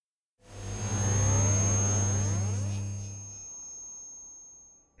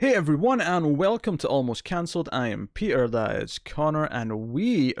Hey everyone, and welcome to Almost Cancelled. I am Peter, that is Connor, and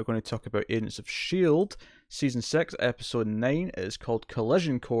we are going to talk about Agents of S.H.I.E.L.D. Season 6, Episode 9. It is called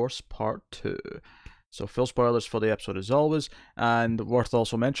Collision Course Part 2. So, full spoilers for the episode as always, and worth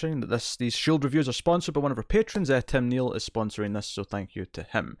also mentioning that these S.H.I.E.L.D. reviews are sponsored by one of our patrons. Tim Neal is sponsoring this, so thank you to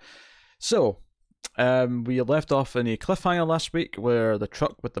him. So, we left off in a cliffhanger last week where the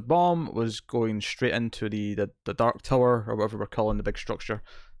truck with the bomb was going straight into the Dark Tower, or whatever we're calling the big structure.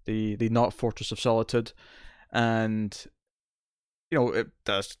 The not Fortress of Solitude, and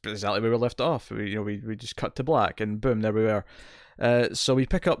that's exactly where we left off. We just cut to black, and boom, there we were. So we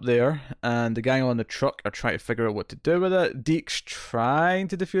pick up there, and the gang on the truck are trying to figure out what to do with it. Deke's trying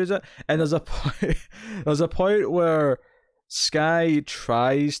to defuse it, and there's a point where Skye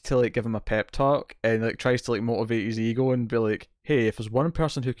tries to give him a pep talk and tries to motivate his ego and be like, hey, if there's one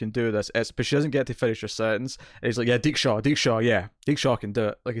person who can do this, but she doesn't get to finish her sentence. And he's like, yeah, Deke Shaw, yeah, Deke Shaw can do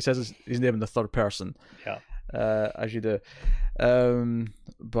it. He says his name in the third person. Yeah. As you do.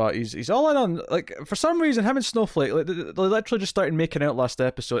 But he's all in on, for some reason, him and Snowflake, they literally just started making out last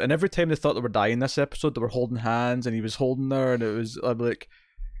episode, and every time they thought they were dying this episode, they were holding hands, and he was holding her, and it was, I'm like,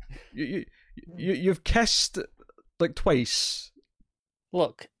 you've kissed, twice.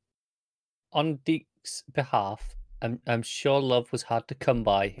 Look, on Deke's behalf, I'm sure love was hard to come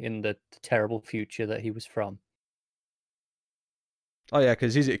by in the terrible future that he was from. Oh yeah,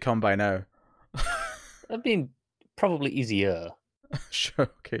 because it's easy to come by now. I mean, probably easier. Sure,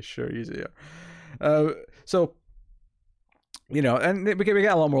 easier. So, and we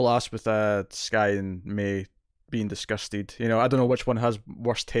get a lot more laughs with Skye and May being disgusted. I don't know which one has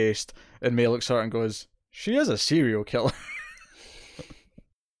worse taste, and May looks at her and goes, she is a serial killer.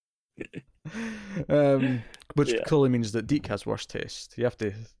 Which clearly means that Deke has worse taste. You have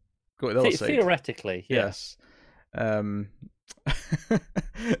to go to the other side. Theoretically, yes. But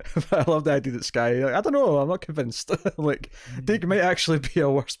I love the idea that Skye, I don't know, I'm not convinced. Deke might actually be a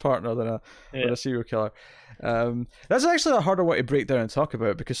worse partner than a serial killer. That's actually a harder way to break down and talk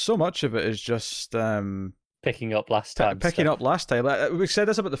about, because so much of it is just picking up last time. We said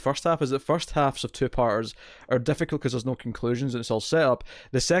this about the first half, is that first halves of two-parters are difficult because there's no conclusions and it's all set up.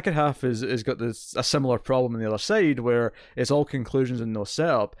 The second half is got a similar problem on the other side where it's all conclusions and no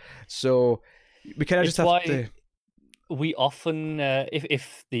setup. So we kind of just have to... We often,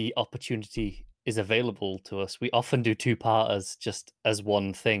 if the opportunity is available to us, we often do two-parters just as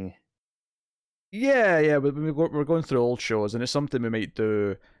one thing. Yeah, but we're going through old shows, and it's something we might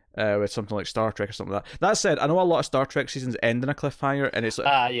do with something like Star Trek or something like that. That said, I know a lot of Star Trek seasons end in a cliffhanger, and it's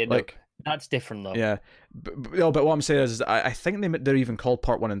that's different though. Yeah, but what I'm saying is I think they're even called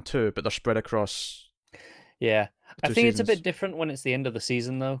part 1 and 2, but they're spread across. Yeah, I think it's a bit different when it's the end of the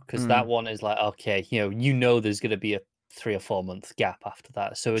season though, because that one is okay, there's going to be a 3 or 4 month gap after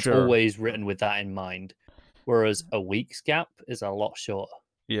that, so it's always written with that in mind. Whereas a week's gap is a lot shorter.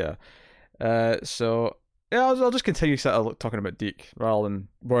 Yeah. So. Yeah, I'll just continue talking about Deke rather than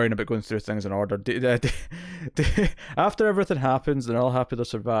worrying about going through things in order. After everything happens, they're all happy they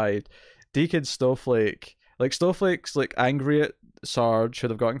survived. Deke and Snowflake, Snowflake's angry at Sarge, who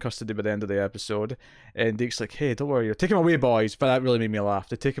they've got in custody by the end of the episode, and Deke's like, "Hey, don't worry, take him away, boys." But that really made me laugh.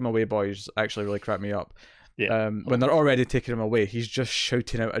 The "take him away, boys" actually really cracked me up. Yeah. When they're already taking him away, he's just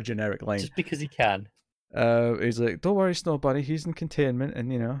shouting out a generic line just because he can. He's like, "Don't worry, Snow Bunny, he's in containment,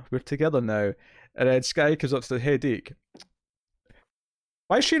 and we're together now." And then Skye comes up to the, "Hey, Deke,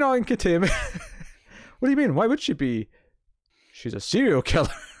 why is she not in containment?" "What do you mean? Why would she be? She's a serial killer."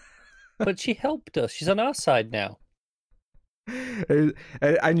 But she helped us. She's on our side now.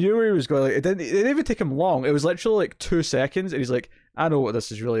 I knew where he was going. It didn't even take him long. It was literally 2 seconds, and he's like, "I know what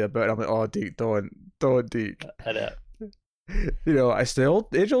this is really about." And I'm like, "Oh, Deke, don't, Deke." I know. It's the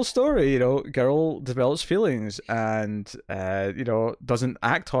age-old story. Girl develops feelings and doesn't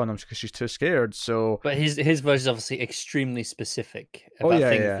act on them because she's too scared. So, but his version is obviously extremely specific about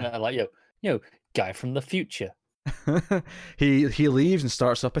things that are like guy from the future. he leaves and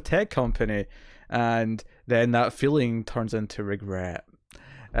starts up a tech company, and then that feeling turns into regret.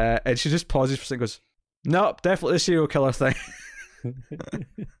 And she just pauses for a second, and goes, "Nope, definitely a serial killer thing."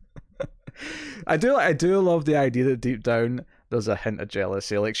 I do love the idea that deep down there's a hint of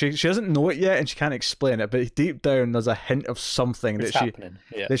jealousy. She doesn't know it yet and she can't explain it, but deep down there's a hint of something that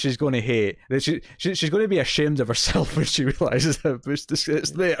she's going to hate. That she's going to be ashamed of herself when she realizes it.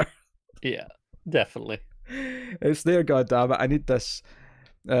 It's there. Yeah, definitely. It's there. God damn it! I need this,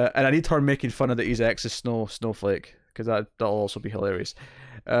 and I need her making fun of that his ex is Snowflake, because that'll also be hilarious.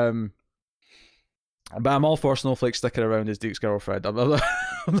 But I'm all for Snowflake sticking around as Deke's girlfriend.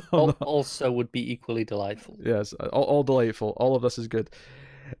 Also would be equally delightful. Yes, all delightful. All of this is good.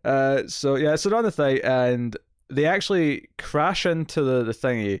 So they're on the thing, and they actually crash into the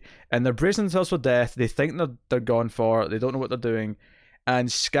thingy, and they're bracing themselves for death. They think they're gone for it. They don't know what they're doing,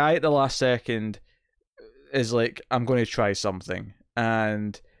 and Skye at the last second is like, "I'm going to try something,"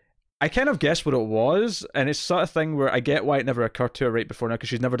 and I kind of guessed what it was, and it's sort of thing where I get why it never occurred to her right before now, because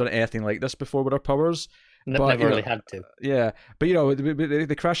she's never done anything like this before with her powers. Never really had to. Yeah, but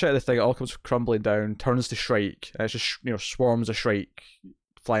they crash out of the thing, it all comes crumbling down, turns to Shrike, and it's just swarms of Shrike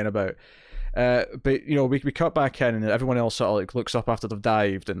flying about. But we cut back in, and everyone else sort of like looks up after they've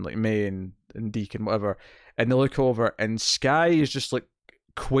dived, and like May and Deke and whatever, and they look over, and Skye is just like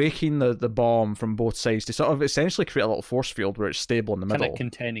quaking the bomb from both sides to sort of essentially create a little force field where it's stable in the middle, kind of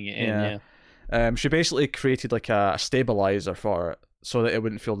containing it in. Yeah. She basically created like a stabilizer for it so that it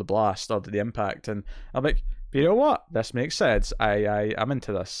wouldn't feel the blast or the impact. And I'm like, you know what? This makes sense. I'm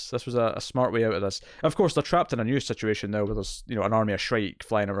into this. This was a smart way out of this. Of course, they're trapped in a new situation now where there's an army of Shrike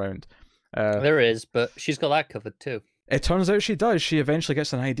flying around. There is, but she's got that covered too. It turns out she does. She eventually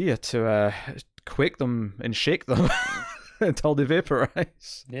gets an idea to quake them and shake them. Until they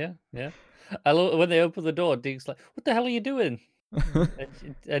vaporize. Yeah. I love when they open the door. Deke's like, "What the hell are you doing?"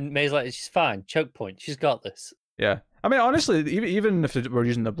 and May's like, "She's fine. Choke point. She's got this." Yeah, I mean, honestly, even if we're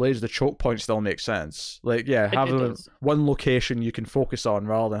using the blades, the choke point still makes sense. Like, having one location you can focus on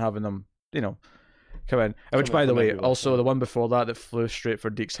rather than having them, come in. Which, by the way, also the one before that flew straight for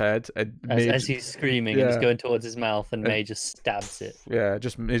Deke's head. As he's screaming and he's going towards his mouth, and May just stabs it. Yeah, he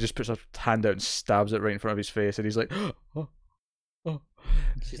just puts her hand out and stabs it right in front of his face, and he's like, oh.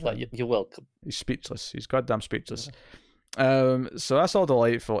 She's like, "You're welcome." He's speechless. He's goddamn speechless. So that's all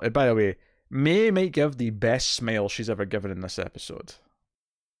delightful. And by the way, May might give the best smile she's ever given in this episode.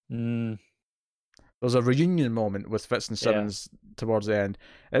 There's a reunion moment with Fitz and Simmons towards the end.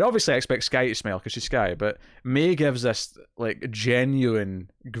 And obviously I expect Skye to smile because she's Skye, but May gives this like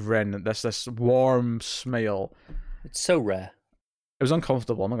genuine grin, this warm smile. It's so rare. It was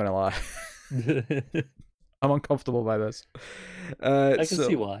uncomfortable, I'm not gonna lie. I'm uncomfortable by this. I can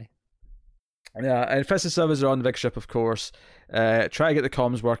see why. Yeah, and Fitz and Simmons are on the big ship, of course. Try to get the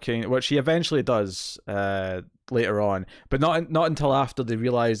comms working, which he eventually does later on, but not until after they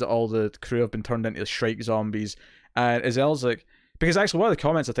realise that all the crew have been turned into Shrike zombies. And Azel's like, because actually one of the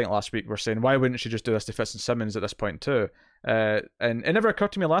comments I think last week were saying, why wouldn't she just do this to Fitz and Simmons at this point too? And it never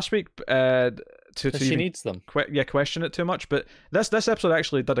occurred to me last week to she needs them. Question it too much. But this episode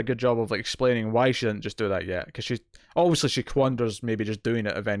actually did a good job of like explaining why she didn't just do that yet. Because she quanders maybe just doing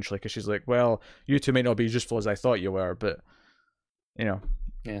it eventually. Because she's like, well, you two may not be as useful as I thought you were, but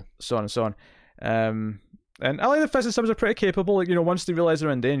so on and so on. And I like that Fitz and Simmons are pretty capable. Like, once they realise they're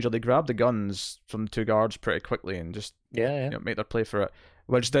in danger, they grab the guns from the two guards pretty quickly and just make their play for it.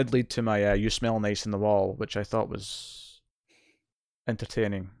 Which did lead to my "you smell nice" in the wall, which I thought was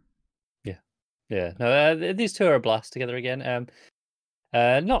entertaining. Yeah. No, these two are a blast together again.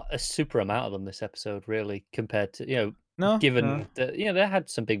 Not a super amount of them this episode, really, compared to given that they had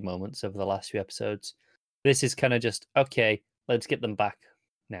some big moments over the last few episodes. This is kind of just okay. Let's get them back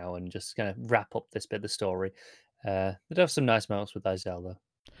now and just kind of wrap up this bit of the story. They do have some nice moments with Azel, though.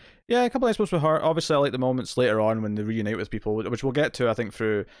 Yeah, a couple of nice moments with her. Obviously, I like the moments later on when they reunite with people, which we'll get to, I think,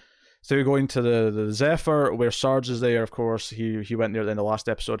 through going to the Zephyr, where Sarge is there, of course. He went there in the last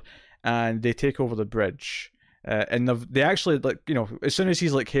episode, and they take over the bridge. And they actually, like, as soon as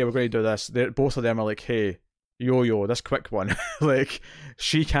he's like, hey, we're going to do this, both of them are like, hey, yo, this quick one. Like,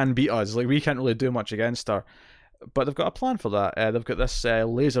 she can beat us. Like, we can't really do much against her. But they've got a plan for that. They've got this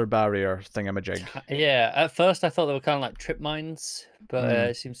laser barrier thingamajig. Yeah, at first I thought they were kind of like trip mines, but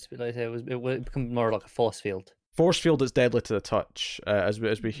it seems to be like it would become more like a force field. Force field that's deadly to the touch, as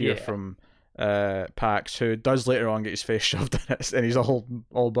we hear from Pax, who does later on get his face shoved in it, and he's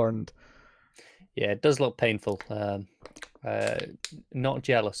all burned. Yeah, it does look painful. Not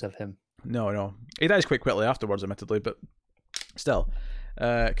jealous of him. No. He dies quite quickly afterwards, admittedly, but still.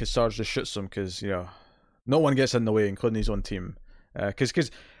 Because Sarge just shoots him because, no one gets in the way, including his own team.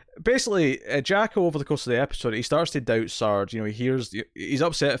 Because basically, Jacko, over the course of the episode, he starts to doubt Sarge. He's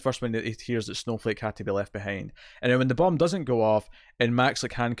upset at first when he hears that Snowflake had to be left behind. And then when the bomb doesn't go off and Max,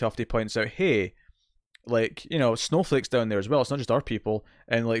 like, handcuffed, he points out, hey, like, Snowflake's down there as well. It's not just our people.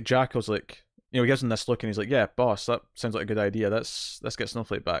 And, like, Jacko's like, he gives him this look and he's like, yeah, boss, that sounds like a good idea. Let's get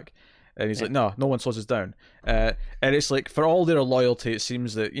Snowflake back. And he's like, no one slows us down. And it's like, for all their loyalty, it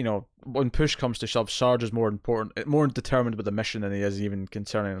seems that, when push comes to shove, Sarge is more determined with the mission than he is even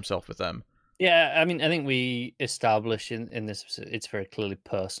concerning himself with them. Yeah, I mean, I think we establish in this episode, it's very clearly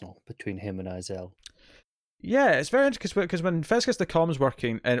personal between him and Azel. Yeah, it's very interesting because when Fitz gets the comms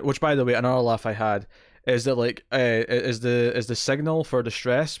working, and which, by the way, another laugh I had, is that like is the signal for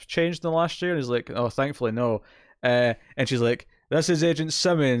distress changed in the last year? And he's like, oh, thankfully no. And she's like, this is Agent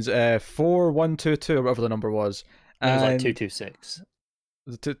Simmons, 4122 or whatever the number was. And it was like 226.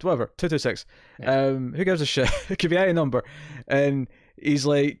 Whatever, 226. Yeah. Who gives a shit? It could be any number. And he's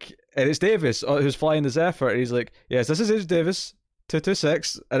like, and it's Davis who's flying the Zephyr, and he's like, yes, this is Agent Davis,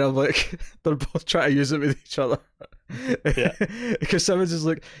 226. And I'm like, they're both trying to use it with each other. Yeah. Because Simmons is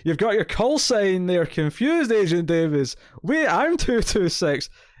like, you've got your call sign there confused, Agent Davis. Wait, I'm 226.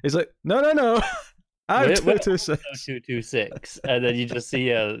 He's like, no. I'm 226. 226. And then you just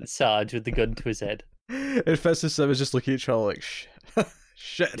see Sarge with the gun to his head. And Fitz and Simmons just look at each other like,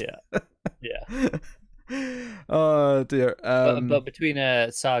 shit. Yeah. Oh dear. But between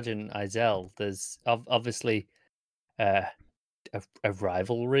Sarge and Izel, there's obviously a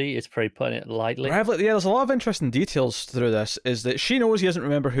rivalry. It's probably putting it lightly. Yeah, there's a lot of interesting details through this. Is that she knows he doesn't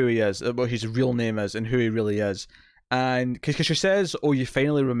remember who he is, what his real name is, and who he really is. And because she says, "Oh, you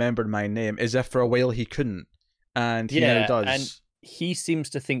finally remembered my name," as if for a while he couldn't, and he now does. And he seems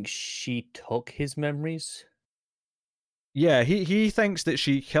to think she took his memories. Yeah, he thinks that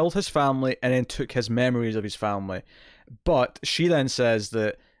she killed his family and then took his memories of his family, but she then says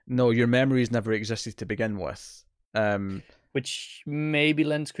that no, your memories never existed to begin with. Which maybe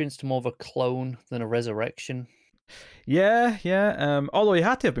lends credence to more of a clone than a resurrection. Yeah. Although he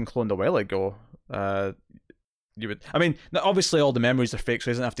had to have been cloned a while ago. You would. I mean, obviously all the memories are fake, so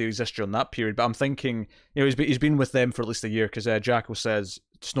he doesn't have to exist during that period. But I'm thinking, he's been with them for at least a year, because Jacko says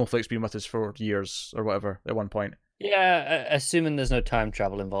Snowflake's been with us for years or whatever at one point. Yeah, assuming there's no time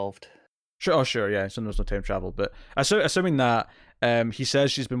travel involved. Sure, yeah. Assuming there's no time travel, but assuming that he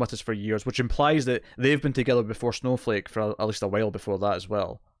says she's been with us for years, which implies that they've been together before Snowflake for at least a while before that as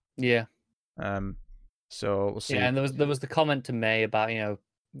well. Yeah. So we'll see. Yeah, and there was the comment to May about like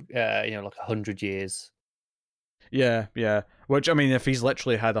 100 years. Yeah. Which, I mean, if he's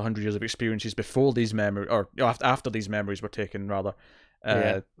literally had 100 years of experiences before these memories, or after these memories were taken, rather,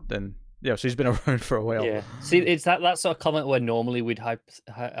 then so he's been around for a while. Yeah. See, it's that sort of comment where normally we'd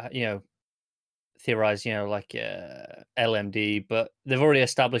theorize, like LMD, but they've already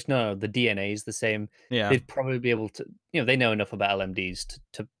established the DNA is the same. Yeah. They'd probably be able to, they know enough about LMDs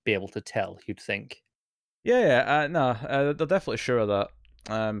to be able to tell. You'd think. Yeah. They're definitely sure of that.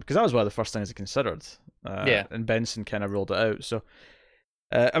 Because that was one of the first things they considered. And Benson kind of ruled it out. So,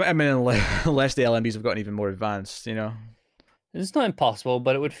 I mean, unless the LMDs have gotten even more advanced, It's not impossible,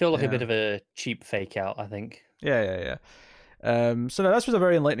 but it would feel like a bit of a cheap fake out, I think. Yeah. So this was a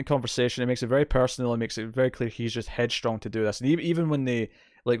very enlightening conversation. It makes it very personal. It makes it very clear he's just headstrong to do this. And even when they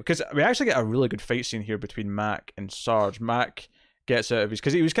because we actually get a really good fight scene here between Mac and Sarge. Mac gets out of his,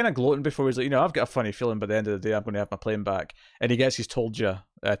 because he was kind of gloating before. He's like, I've got a funny feeling by the end of the day I'm going to have my plane back, and he gets his told you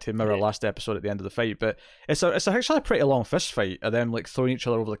to mirror last episode at the end of the fight. But it's actually a pretty long fist fight of them like throwing each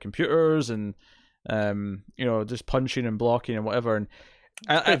other over the computers and just punching and blocking and whatever. And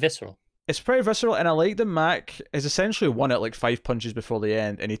it's pretty visceral. It's pretty visceral, and I like that Mac is essentially won it like 5 punches before the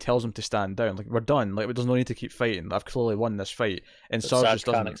end, and he tells him to stand down. Like, we're done. Like, there's no need to keep fighting. I've clearly won this fight, and Sarge just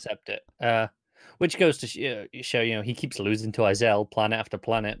doesn't can't accept it. Which goes to show, he keeps losing to Izel planet after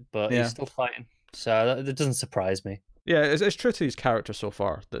planet, but he's still fighting. So that doesn't surprise me. Yeah, it's true to his character so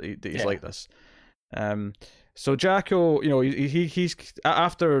far that he's like this. So Jacko, he's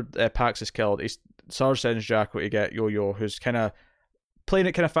after Pax is killed, Sarge sends Jacko to get Yo-Yo, who's kind of playing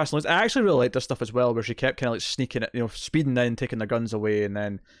it kind of fast and loose. I actually really liked this stuff as well, where she kept kind of like sneaking it, speeding in, taking their guns away, and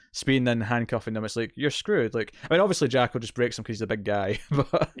then speeding in, handcuffing them. It's like, you're screwed. Like, I mean, obviously Jacko just breaks him because he's a big guy,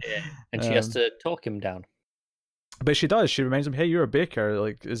 but and she has to talk him down. But she does. She reminds him, "Hey, you're a baker.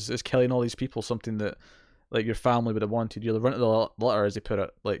 Like, is killing all these people something that like your family would have wanted? You're the run of the litter, as they put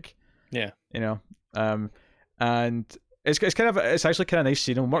it. Like, and it's actually kind of nice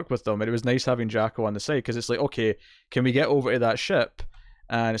seeing him work with them, and it was nice having Jacko on the side, because it's like, okay, can we get over to that ship?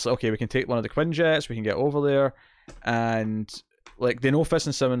 And it's like, okay, we can take one of the Quinjets, we can get over there, and like they know Fitz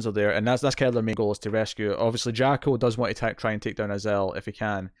and Simmons are there, and that's kind of their main goal, is to rescue. Obviously, Jacko does want to try and take down Izel if he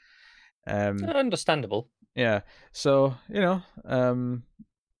can. Understandable. Yeah. So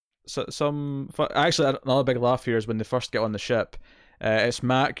actually another big laugh here is when they first get on the ship. It's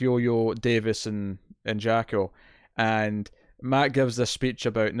Mac, Yo-Yo, Davis, and Jacko, and Mac gives this speech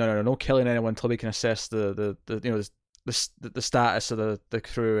about no killing anyone until we can assess the status of the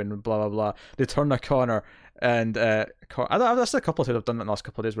crew and blah blah blah. They turn a corner, and that's a couple of times I've done that in the last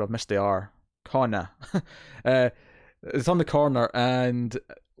couple of days where I've missed the R. Corner. It's on the corner, and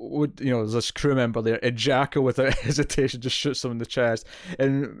there's this crew member there, and Jacko without hesitation just shoots him in the chest,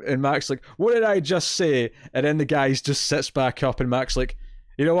 and Mac's like, "What did I just say?" And then the guy just sits back up, and Mac's like,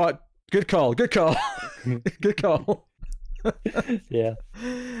 "You know what? Good call. Good call. Good call. Yeah,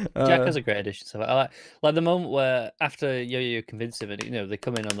 Jack has a great addition. So I like the moment where after Yo-Yo convinces him, and they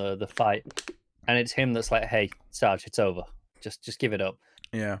come in on the fight, and it's him that's like, "Hey, Sarge, it's over. Just give it up."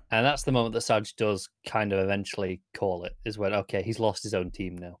 Yeah, and that's the moment that Sarge does kind of eventually call it. Is when he's lost his own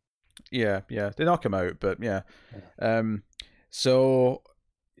team now. Yeah, they knock him out, but yeah. So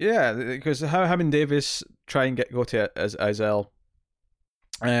yeah, because having Davis try and go to Izel,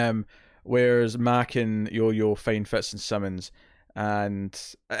 whereas Mac and Yo-Yo find Fitz and Simmons. And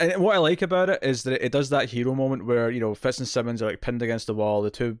what I like about it is that it does that hero moment where Fitz and Simmons are like pinned against the wall.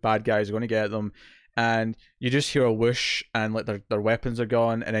 The two bad guys are going to get them, and you just hear a whoosh, and like their weapons are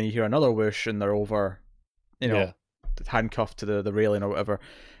gone, and then you hear another whoosh, and they're over, handcuffed to the railing or whatever.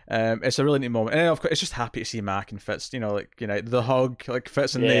 It's a really neat moment, and of course, it's just happy to see Mac and Fitz. The hug, like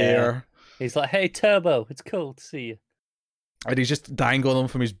Fitz in the air. He's like, "Hey, Turbo, it's cool to see you." And he's just dangling them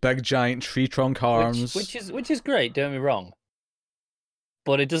from his big giant tree trunk arms, which is great. Don't get me wrong,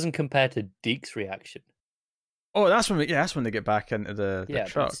 but it doesn't compare to Deke's reaction. Oh, that's when they get back into the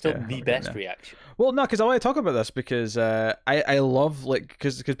truck. It's still the best reaction. Well, no, because I want to talk about this because I love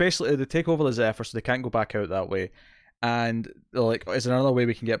because basically they take over the Zephyr, so they can't go back out that way, and they're like, "Is there another way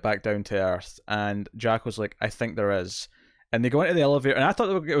we can get back down to Earth?" And Jack was like, "I think there is." And they go into the elevator, and I thought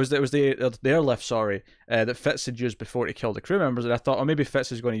it was the airlift, that Fitz had used before to kill the crew members, and I thought, maybe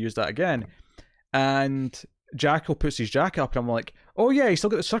Fitz is going to use that again. And Jackal puts his jacket up, and I'm like, "Oh yeah, he's still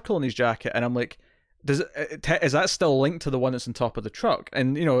got the circle in his jacket," and I'm like, is that still linked to the one that's on top of the truck?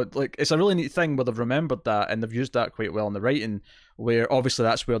 And it's a really neat thing where they've remembered that, and they've used that quite well in the writing, where obviously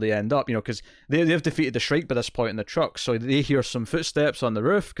that's where they end up, because they've defeated the Shrike by this point in the truck, so they hear some footsteps on the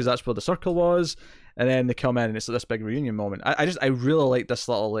roof because that's where the circle was, and then they come in and it's this big reunion moment. I really like this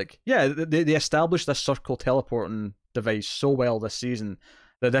little they established this circle teleporting device so well this season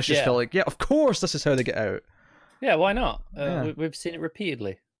that this just felt like, of course this is how they get out. Yeah, why not? We've seen it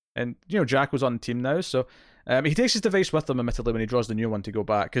repeatedly. And Jack was on the team now, so he takes his device with him, admittedly, when he draws the new one to go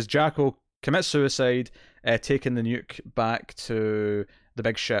back, because Jack will commit suicide, taking the nuke back to the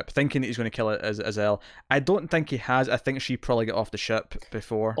big ship, thinking that he's going to kill it as Elle. I don't think he has. I think she probably got off the ship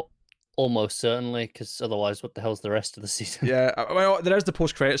before. Almost certainly, because otherwise, what the hell's the rest of the season? Yeah, well, there is the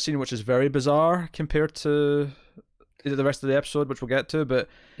post-credit scene, which is very bizarre compared to the rest of the episode, which we'll get to. But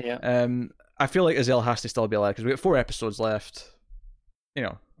I feel like Azelle has to still be alive because we got 4 episodes left.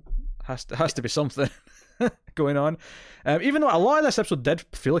 Has to be something going on. Even though a lot of this episode did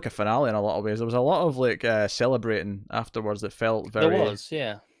feel like a finale in a lot of ways, there was a lot of celebrating afterwards that felt very.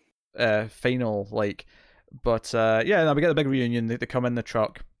 There was, final like. But now we get the big reunion. They come in the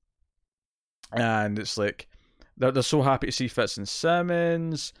truck. And it's like they're so happy to see Fitz and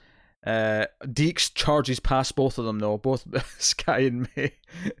Simmons. Deeks charges past both of them though, both Sky and May,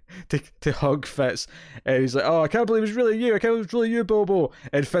 to hug Fitz. And he's like, "Oh, I can't believe it's really you! I can't believe it's really you, Bobo!"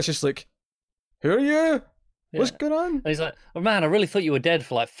 And Fitz is like, "Who are you? What's going on?" And he's like, "Oh man, I really thought you were dead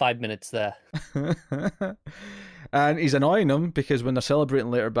for like 5 minutes there." And he's annoying them because when they're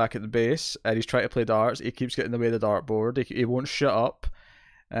celebrating later back at the base, and he's trying to play darts, he keeps getting in the way of the dartboard. He won't shut up.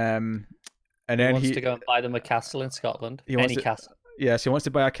 And then he wants to go and buy them a castle in Scotland. Castle. Yes, he wants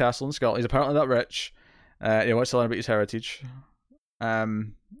to buy a castle in Scotland. He's apparently that rich. He wants to learn about his heritage.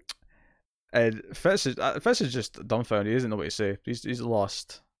 And Fitz is just dumbfounded. He doesn't know what to say. He's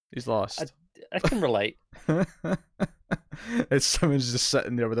lost. He's lost. I can relate. It's someone's just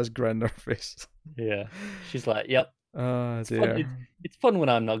sitting there with this grin on their face. Yeah. She's like, "Yep." Oh, dear. It's fun when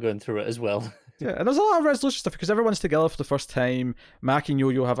I'm not going through it as well. Yeah, and there's a lot of resolution stuff because everyone's together for the first time. Mac and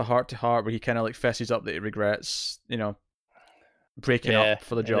Yo-Yo have a heart-to-heart where he kind of like fesses up that he regrets, breaking up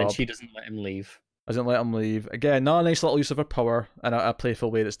for the job. And then she doesn't let him leave. Doesn't let him leave. Again, not a nice little use of her power in a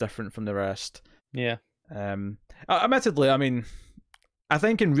playful way that's different from the rest. Yeah. Admittedly, I mean, I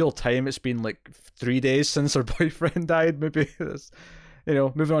think in real time it's been like 3 days since her boyfriend died. Maybe it's,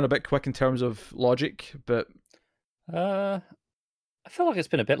 moving on a bit quick in terms of logic, but. I feel like it's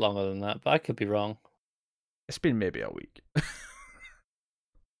been a bit longer than that, but I could be wrong. It's been maybe a week.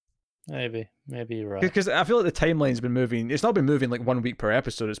 Maybe you're right. Because I feel like the timeline's been moving. It's not been moving like 1 week per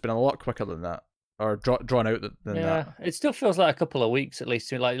episode. It's been a lot quicker than that, or drawn out than that. Yeah, it still feels like a couple of weeks at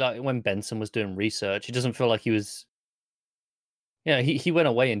least. Like when Benson was doing research, it doesn't feel like he was. He went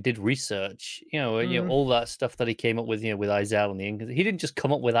away and did research. All that stuff that he came up with. With Izel and the Incas. He didn't just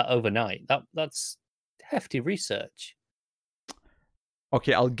come up with that overnight. That's hefty research.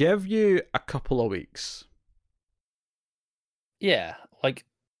 Okay, I'll give you a couple of weeks. Yeah, like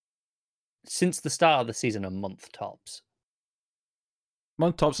since the start of the season, a month tops.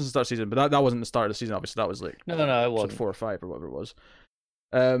 Month tops since the start of the season, but that wasn't the start of the season. Obviously, that was like no, it wasn't. 4 or 5 or whatever it was.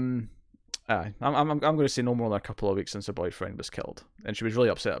 I'm going to say no more than a couple of weeks since her boyfriend was killed, and she was really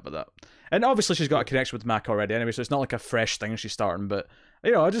upset about that. And obviously she's got a connection with Mac already anyway, so it's not like a fresh thing she's starting. But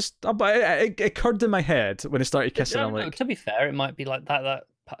it occurred in my head when they started kissing. I'm like, to be fair, it might be like that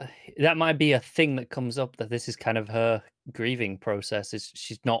might be a thing that comes up, that this is kind of her grieving process. Is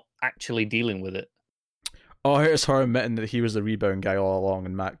she's not actually dealing with it. Oh, it's her admitting that he was the rebound guy all along,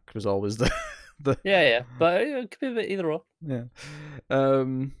 and Mac was always the yeah. But it could be a bit either or. Yeah.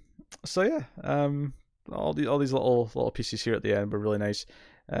 So yeah, all these little pieces here at the end were really nice,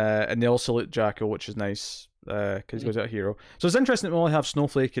 and they all salute Jacko, which is nice because he goes out a hero. So it's interesting that we only have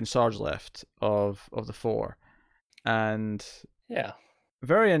Snowflake and Sarge left of the four, and yeah,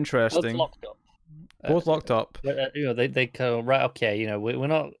 very interesting. Both locked up. They go right. Okay, we're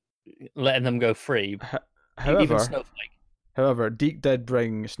not letting them go free. However, even Snowflake. Deke did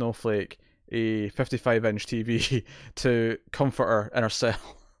bring Snowflake a 55-inch TV to comfort her in her cell.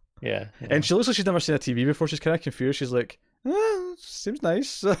 Yeah. And she looks like she's never seen a TV before. She's kind of confused. She's like, seems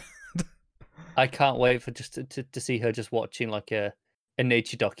nice. I can't wait for just to see her just watching like a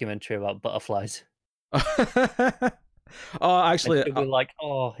nature documentary about butterflies. Oh, actually, she'll be like,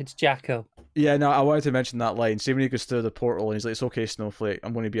 "Oh, it's Jacko." Yeah, no, I wanted to mention that line. See when he goes through the portal and he's like, "It's okay, Snowflake.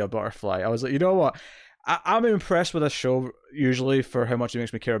 I'm going to be a butterfly." I was like, you know what? I'm impressed with this show usually for how much it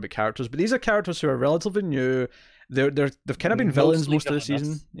makes me care about characters, but these are characters who are relatively new. They've kind of been villains most of the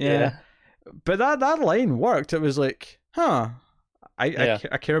season. Yeah. But that line worked. It was like, I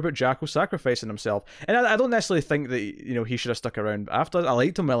care about Jacko sacrificing himself, and I don't necessarily think that he should have stuck around after. I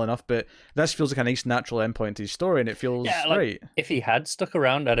liked him well enough, but this feels like a nice natural endpoint to his story, and it feels right. If he had stuck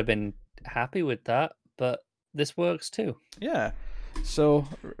around, I'd have been happy with that. But this works too. Yeah. So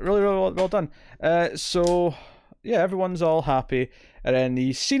really, really well done. So yeah, everyone's all happy, and then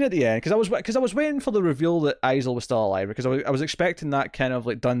the scene at the end, because I was waiting for the reveal that Isel was still alive, because I was expecting that kind of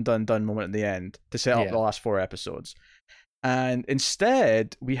like dun moment at the end to set up the last 4 episodes, and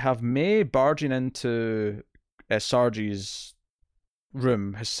instead we have May barging into Sarge's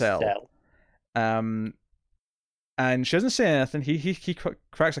room, his cell. And she doesn't say anything. He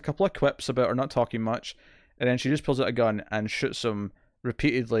cracks a couple of quips about her not talking much. And then she just pulls out a gun and shoots him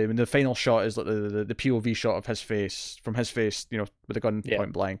repeatedly. I mean, the final shot is like the POV shot of his face, from his face, with the gun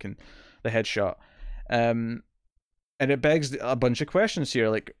point blank and the headshot. And it begs a bunch of questions here.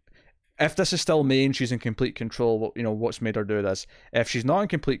 Like, if this is still May and she's in complete control, what's made her do this? If she's not in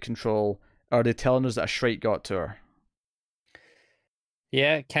complete control, are they telling us that a Shrike got to her?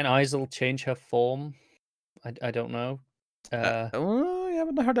 Yeah, can Isel change her form? I don't know. I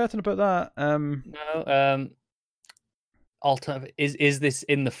haven't heard anything about that. No. Alternative is this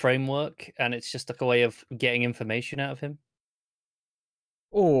in the framework, and it's just like a way of getting information out of him?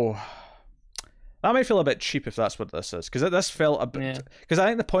 Oh, that might feel a bit cheap if that's what this is, because this felt a bit. Because I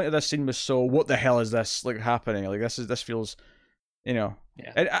think the point of this scene was what the hell is this like happening? Like this feels, Yeah.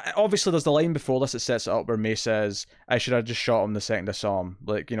 Obviously, there's the line before this that sets it up where May says, "I should have just shot him the second I saw him."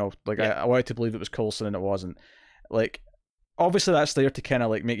 I wanted to believe it was Coulson and it wasn't. Like, obviously that's there to kind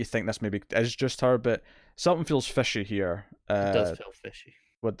of like make you think this maybe is just her, but something feels fishy here. It does feel fishy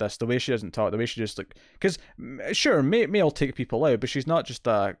with this, the way she doesn't talk, the way she just like, because sure, May will take people out, but she's not just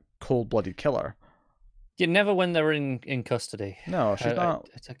a cold-blooded killer. You never when they're in custody. No, she's not.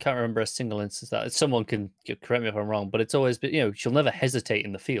 I can't remember a single instance that someone can correct me if I'm wrong, but it's always been, she'll never hesitate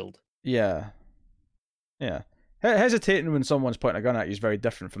in the field. Yeah. Hesitating when someone's pointing a gun at you is very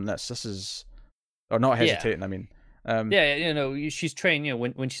different from this. This is, or not hesitating. Yeah. I mean. She's trained.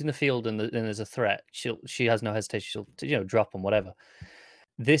 When she's in the field and there's a threat, she has no hesitation. She'll drop them, whatever.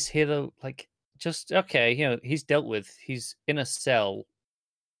 This here though, like, just okay. He's dealt with. He's in a cell.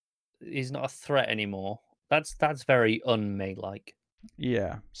 He's not a threat anymore. That's very un-May like.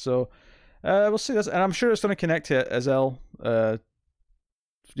 Yeah. So, we'll see this, and I'm sure it's going to connect to Isel.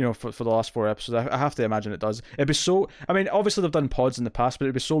 For the last 4 episodes, I have to imagine it does. It'd be so. I mean, obviously they've done pods in the past, but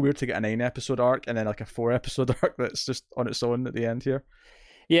it'd be so weird to get a 9-episode arc and then like a 4-episode arc that's just on its own at the end here.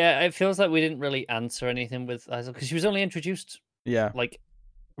 Yeah, it feels like we didn't really answer anything with Isel because she was only introduced. Yeah. Like,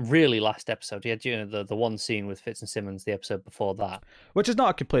 really, last episode. You had the one scene with Fitz and Simmons the episode before that, which is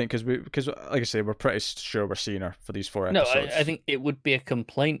not a complaint because like I say, we're pretty sure we're seeing her for these 4 episodes. No, I think it would be a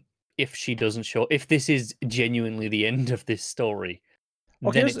complaint if she doesn't show. If this is genuinely the end of this story.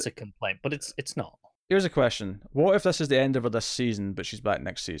 Then it's a complaint, but it's not. Here's a question. What if this is the end of her this season, but she's back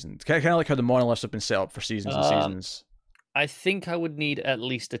next season? Kind of like how the monoliths have been set up for seasons and seasons. I think I would need at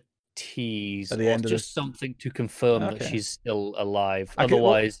least tease or just something to confirm that she's still alive. If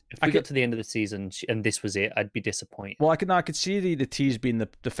we got to the end of the season and this was it, I'd be disappointed. Well, I could see the tease being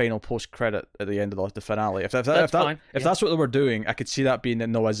the final post credit at the end of the finale. If that's what they were doing, I could see that being that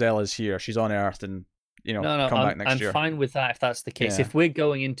Azelle is here. She's on Earth, and come back next year. I'm fine with that if that's the case. If we're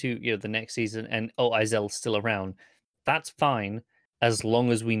going into the next season and Azelle's still around, that's fine as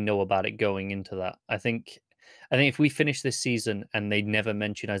long as we know about it going into that. I think if we finish this season and they never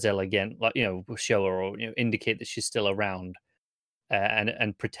mention Azelle again, like show her or indicate that she's still around,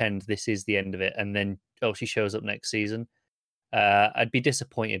 and pretend this is the end of it, and then she shows up next season, I'd be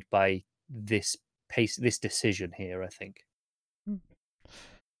disappointed by this decision here, I think.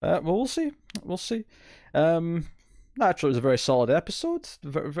 Well, we'll see. Naturally, it was a very solid episode.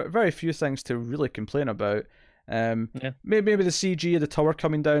 Very few things to really complain about. Maybe the CG of the tower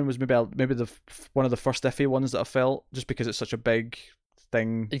coming down was maybe one of the first iffy ones that I felt, just because it's such a big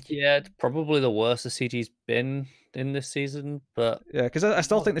thing. Yeah, it's probably the worst the CG's been in this season, but because I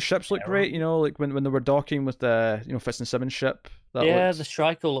still think the ships look great. Like when they were docking with the Fitz and Simmons ship. The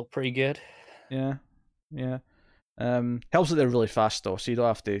Shrike will look pretty good. Yeah. Helps that they're really fast though, so you don't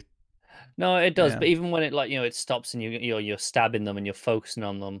have to. No, it does. But even when it it stops and you're stabbing them and you're focusing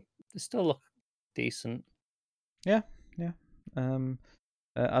on them, they still look decent. Yeah.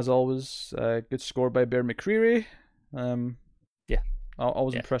 As always, good score by Bear McCreary.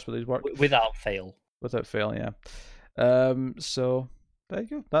 Always impressed with his work. Without fail. Without fail, yeah. So there you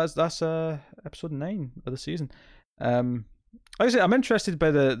go. That's episode 9 of the season. Like I say, I'm interested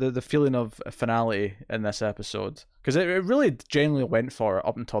by the feeling of finality in this episode, because it really genuinely went for it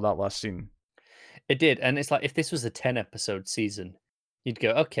up until that last scene. It did, and it's like if this was a 10-episode season, you'd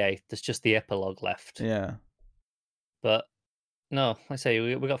go, okay, there's just the epilogue left. Yeah. But no, like I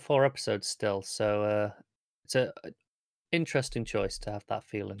say, we got 4 episodes still, so it's a interesting choice to have that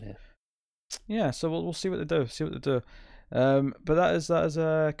feeling here. Yeah, so we'll see what they do. But that is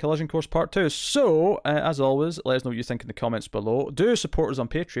Collision Course Part 2. So, as always, let us know what you think in the comments below. Do support us on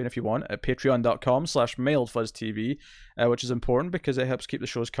Patreon if you want, at patreon.com/MailedFuzzTV, which is important because it helps keep the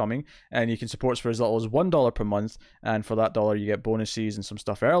shows coming, and you can support us for as little as $1 per month, and for that dollar you get bonuses and some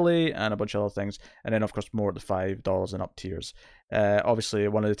stuff early, and a bunch of other things, and then of course more at the $5 and up tiers. Obviously,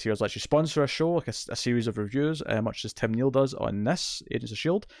 one of the tiers lets you sponsor a show, like a series of reviews, much as Tim Neal does on this, Agents of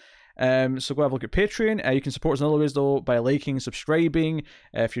S.H.I.E.L.D., so go have a look at Patreon. You can support us in other ways though by liking, subscribing.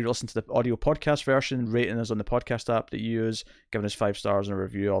 If you're listening to the audio podcast version, rating us on the podcast app that you use, giving us 5 stars and a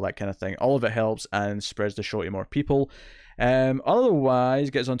review, all that kind of thing. All of it helps and spreads the show to more people. Otherwise,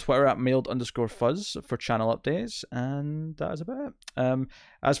 get us on Twitter at mailed_fuzz for channel updates, and that is about it.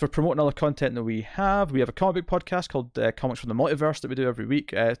 As for promoting other content that we have a comic book podcast called Comics from the Multiverse that we do every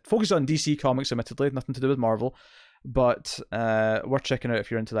week. Focused on DC Comics, admittedly, nothing to do with Marvel. But worth checking out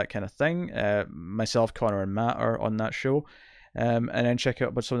if you're into that kind of thing. Myself, Connor, and Matt are on that show. And then check out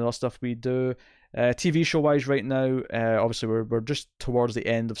about some of the other stuff we do. TV show wise right now, obviously we're just towards the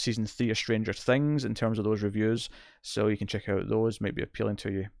end of season 3 of Stranger Things in terms of those reviews. So you can check out those, might be appealing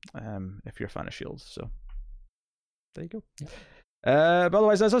to you if you're a fan of S.H.I.E.L.D. So there you go. But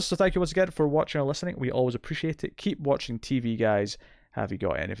otherwise that's us. So thank you once again for watching or listening. We always appreciate it. Keep watching TV, guys. Have you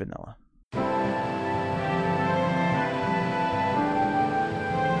got any vanilla?